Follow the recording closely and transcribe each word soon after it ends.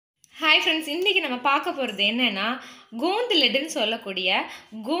Hi friends, இன்றைக்கி நம்ம பார்க்க போகிறது என்னென்னா கோந்து லெட்டுன்னு சொல்லக்கூடிய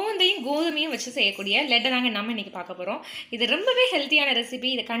கோந்தையும் கோதுமையும் வச்சு செய்யக்கூடிய லெட்டை தாங்க நம்ம இன்றைக்கி பார்க்க போகிறோம். இது ரொம்பவே ஹெல்த்தியான ரெசிபி.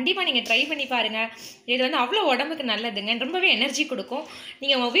 இதை கண்டிப்பாக நீங்கள் ட்ரை பண்ணி பாருங்கள். இது வந்து அவ்வளோ உடம்புக்கு நல்லதுங்க, ரொம்பவே எனர்ஜி கொடுக்கும்.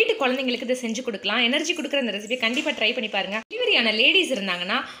 நீங்கள் உங்கள் வீட்டு குழந்தைங்களுக்கு இதை செஞ்சு கொடுக்கலாம். எனர்ஜி கொடுக்குற இந்த ரெசிபி கண்டிப்பாக ட்ரை பண்ணி பாருங்கள். டெலிவரியான லேடிஸ்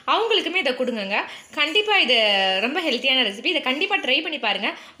இருந்தாங்கன்னா அவங்களுக்குமே இதை கொடுங்க. கண்டிப்பாக இது ரொம்ப ஹெல்த்தியான ரெசிபி. இதை கண்டிப்பாக ட்ரை பண்ணி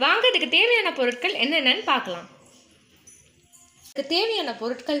பாருங்கள். வாங்க, இதுக்கு தேவையான பொருட்கள் என்னென்னு பார்க்கலாம். இதுக்கு தேவையான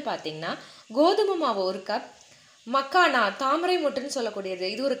பொருட்கள் பார்த்தீங்கன்னா, கோதுமை மாவு 1 கப், மக்கானா தாமரை மொட்டுன்னு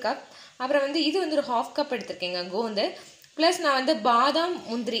சொல்லக்கூடியது இது 1 கப், அப்புறம் வந்து இது வந்து ஒரு 1/2 கப் எடுத்திருக்கேங்க கோந்து. ப்ளஸ் நான் வந்து பாதாம்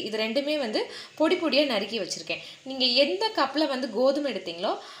முந்திரி இது ரெண்டுமே வந்து பொடி பொடியாக நறுக்கி வச்சுருக்கேன். நீங்கள் எந்த கப்பில் வந்து கோதுமை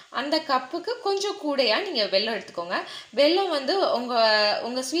எடுத்தீங்களோ அந்த கப்புக்கு கொஞ்சம் கூடையாக நீங்கள் வெல்லம் எடுத்துக்கோங்க. வெல்லம் வந்து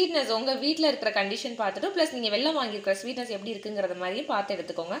உங்கள் ஸ்வீட்னஸ் உங்கள் வீட்டில் இருக்கிற கண்டிஷன் பார்த்துட்டு, ப்ளஸ் நீங்கள் வெல்லம் வாங்கியிருக்கிற ஸ்வீட்னஸ் எப்படி இருக்குங்கிறத மாதிரியும் பார்த்து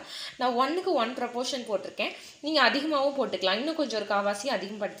எடுத்துக்கோங்க. நான் 1க்கு 1 ப்ரொபோர்ஷன் போட்டிருக்கேன். நீங்கள் அதிகமாகவும் போட்டுக்கலாம், இன்னும் கொஞ்சம் ஒரு காவாசி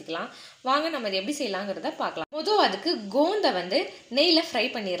அதிகப்படுத்திக்கலாம். வாங்க நம்ம இது எப்படி செய்யலாங்கிறத பார்க்கலாம். முதல் அதுக்கு கோந்தை வந்து நெய்யில் ஃப்ரை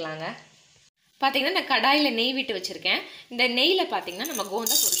பண்ணிடலாங்க. பார்த்தீங்கன்னா நான் கடாயில் நெய் விட்டு வச்சுருக்கேன். இந்த நெய்யில் பார்த்தீங்கன்னா நம்ம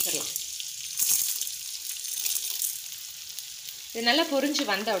கோந்தை பொரிச்சிடலாம். இது நல்லா பொரிஞ்சு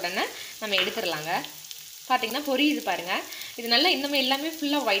வந்த உடனே நம்ம எடுத்துடலாங்க. பார்த்தீங்கன்னா பொரியுது பாருங்கள். இது நல்லா இன்னுமே எல்லாமே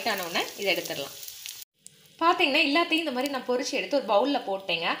ஃபுல்லாக ஒயிட் ஆனவுடனே இதை எடுத்துடலாம். பார்த்தீங்கன்னா எல்லாத்தையும் இந்த மாதிரி நான் பொரிச்சு எடுத்து ஒரு பவுலில்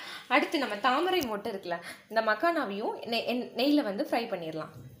போட்டேங்க. அடுத்து நம்ம தாமரை மொட்டு இருக்குல்ல, இந்த மக்கானாவையும் நெய்யில் வந்து ஃப்ரை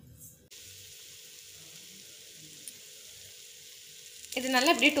பண்ணிடலாம். இது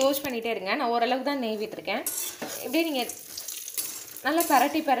நல்லா இப்படியே டோஸ்ட் பண்ணிகிட்டே இருங்க. நான் ஓரளவுக்கு தான் நெய் விட்டுருக்கேன். இப்படியே நீங்கள் நல்லா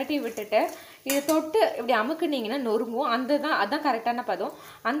பரட்டி விட்டுட்டு இதை தொட்டு இப்படி அமுக்குனீங்கன்னா நொறுங்கும். அதுதான் கரெக்டான பதம்.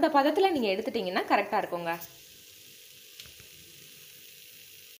 அந்த பதத்தில் நீங்கள் எடுத்துட்டிங்கன்னா கரெக்டாக இருக்குங்க.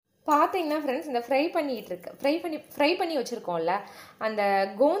 பார்த்தீங்கன்னா ஃப்ரெண்ட்ஸ், இந்த ஃப்ரை பண்ணி வச்சுருக்கோம்ல, அந்த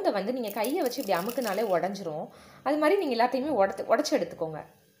கோந்தை வந்து நீங்கள் கையை வச்சு இப்படி அமுக்குனாலே உடஞ்சிரும். அது மாதிரி நீங்கள் எல்லாத்தையுமே உடச்சி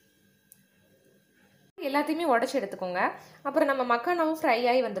எடுத்துக்கோங்க. அப்புறம் நம்ம மக்கானாவும் ஃப்ரை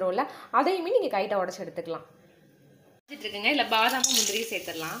ஆகி வந்துடும்ல, அதையுமே நீங்கள் கைட்டை உடச்சி எடுத்துக்கலாம். வச்சுட்ருக்குங்க. இல்லை பாதாமும் முந்திரியும்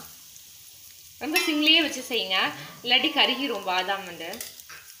சேர்த்துடலாம். ரொம்ப சிம்லேயே வச்சு செய்யுங்க, இல்லாட்டி கருகிரும் பாதாம் வந்து.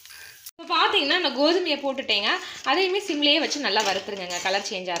 இப்போ பார்த்தீங்கன்னா நான் கோதுமையை போட்டுட்டேங்க. அதையுமே சிம்லேயே வச்சு நல்லா வறுத்துருங்க, கலர்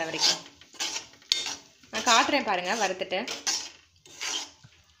சேஞ்ச் ஆகிற வரைக்கும். நான் காட்டுறேன் பாருங்கள் வறுத்துட்டு.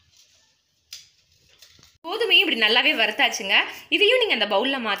 கோதுமையும் இப்படி நல்லாவே வறுத்தாச்சுங்க. இதையும் நீங்கள் அந்த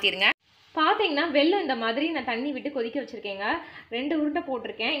பவுலில் மாற்றிடுங்க. பார்த்தீங்கன்னா வெல்லம் இந்த மாதிரி நான் தண்ணி விட்டு கொதிக்க வச்சுருக்கேங்க. 2 உருண்டை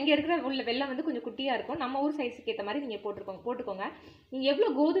போட்டிருக்கேன். இங்கே இருக்கிற வெல்லம் வந்து கொஞ்சம் குட்டியாக இருக்கும். நம்ம ஊர் சைஸுக்கு ஏற்ற மாதிரி நீங்கள் போட்டுக்கோங்க. நீங்கள் எவ்வளோ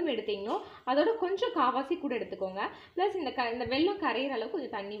கோதுமை எடுத்தீங்களோ அதோட கொஞ்சம் காவாசி கூட எடுத்துக்கோங்க. ப்ளஸ் இந்த வெல்லம் கரையிற அளவுக்கு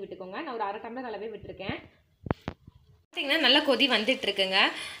கொஞ்சம் தண்ணி விட்டுக்கோங்க. நான் ஒரு 1/2 டம்ளர் அளவே விட்டுருக்கேன். பார்த்தீங்கன்னா நல்லா கொதி வந்துட்டுருக்குங்க.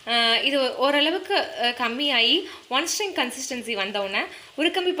 இது ஓரளவுக்கு கம்மியாகி 1 ஸ்ட்ரிங் கன்சிஸ்டன்சி வந்தவுடனே,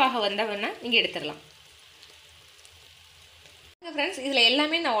 ஒரு கம்பி பாக வந்தவுடனே நீங்கள் எடுத்துடலாம். ஃப்ரெண்ட்ஸ், இதில்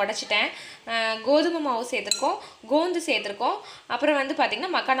எல்லாமே நான் உடச்சிட்டேன். கோதுமை மாவு சேர்த்துருக்கோம், கோந்து சேர்த்துருக்கோம், அப்புறம் வந்து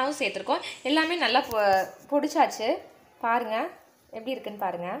பார்த்திங்கன்னா மக்கானாவும் சேர்த்துருக்கோம். எல்லாமே நல்லா பொடிச்சாச்சு. பாருங்கள் எப்படி இருக்குன்னு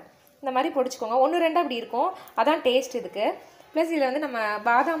பாருங்கள். இந்த மாதிரி பொடிச்சுக்கோங்க. 1-2 அப்படி இருக்கும், அதான் டேஸ்ட் இதுக்கு. ப்ளஸ் இதில் வந்து நம்ம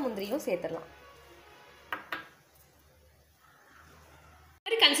பாதாம் முந்திரியும் சேர்த்துடலாம்.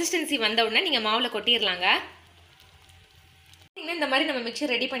 கன்சிஸ்டன்சி வந்த உடனே நீங்கள் மாவில் கொட்டிடலாங்க. இந்த மாதிரி நம்ம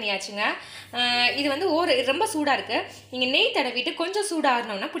மிக்சர் ரெடி பண்ணியாச்சுங்க. இது வந்து ரொம்ப சூடாக இருக்குது. நீங்கள் நெய் தடவிட்டு கொஞ்சம்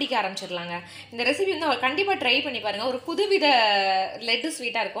சூடாகணுன்னா பிடிக்க ஆரம்பிச்சிடலாங்க. இந்த ரெசிபி வந்து கண்டிப்பாக ட்ரை பண்ணி பாருங்கள். ஒரு புதுவித லெட்டு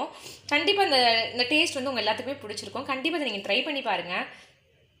ஸ்வீட்டாக இருக்கும். கண்டிப்பாக இந்த டேஸ்ட் வந்து உங்கள் எல்லாத்துக்குமே பிடிச்சிருக்கும். கண்டிப்பாக இதை நீங்கள் ட்ரை பண்ணி பாருங்கள்.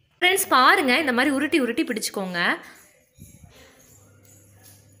 ஃப்ரெண்ட்ஸ் பாருங்கள், இந்த மாதிரி உருட்டி பிடிச்சிக்கோங்க.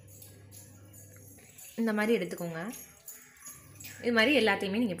 இந்த மாதிரி எடுத்துக்கோங்க. இது மாதிரி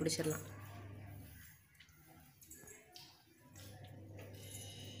எல்லாத்தையுமே நீங்கள் பிடிச்சிடலாம்.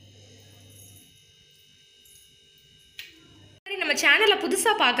 நம்ம சேனலை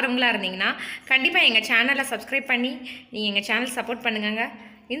புதுசாக பார்க்குறவங்களா இருந்தீங்கன்னா கண்டிப்பாக எங்கள் சேனலை சப்ஸ்கிரைப் பண்ணி நீங்கள் எங்கள் சேனல் சப்போர்ட் பண்ணுங்க.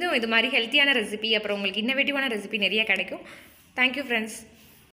 இன்னும் இது மாதிரி ஹெல்த்தியான ரெசிபி, அப்புறம் உங்களுக்கு இன்னோவேட்டிவான ரெசிபி நிறைய கிடைக்கும். Thank you friends.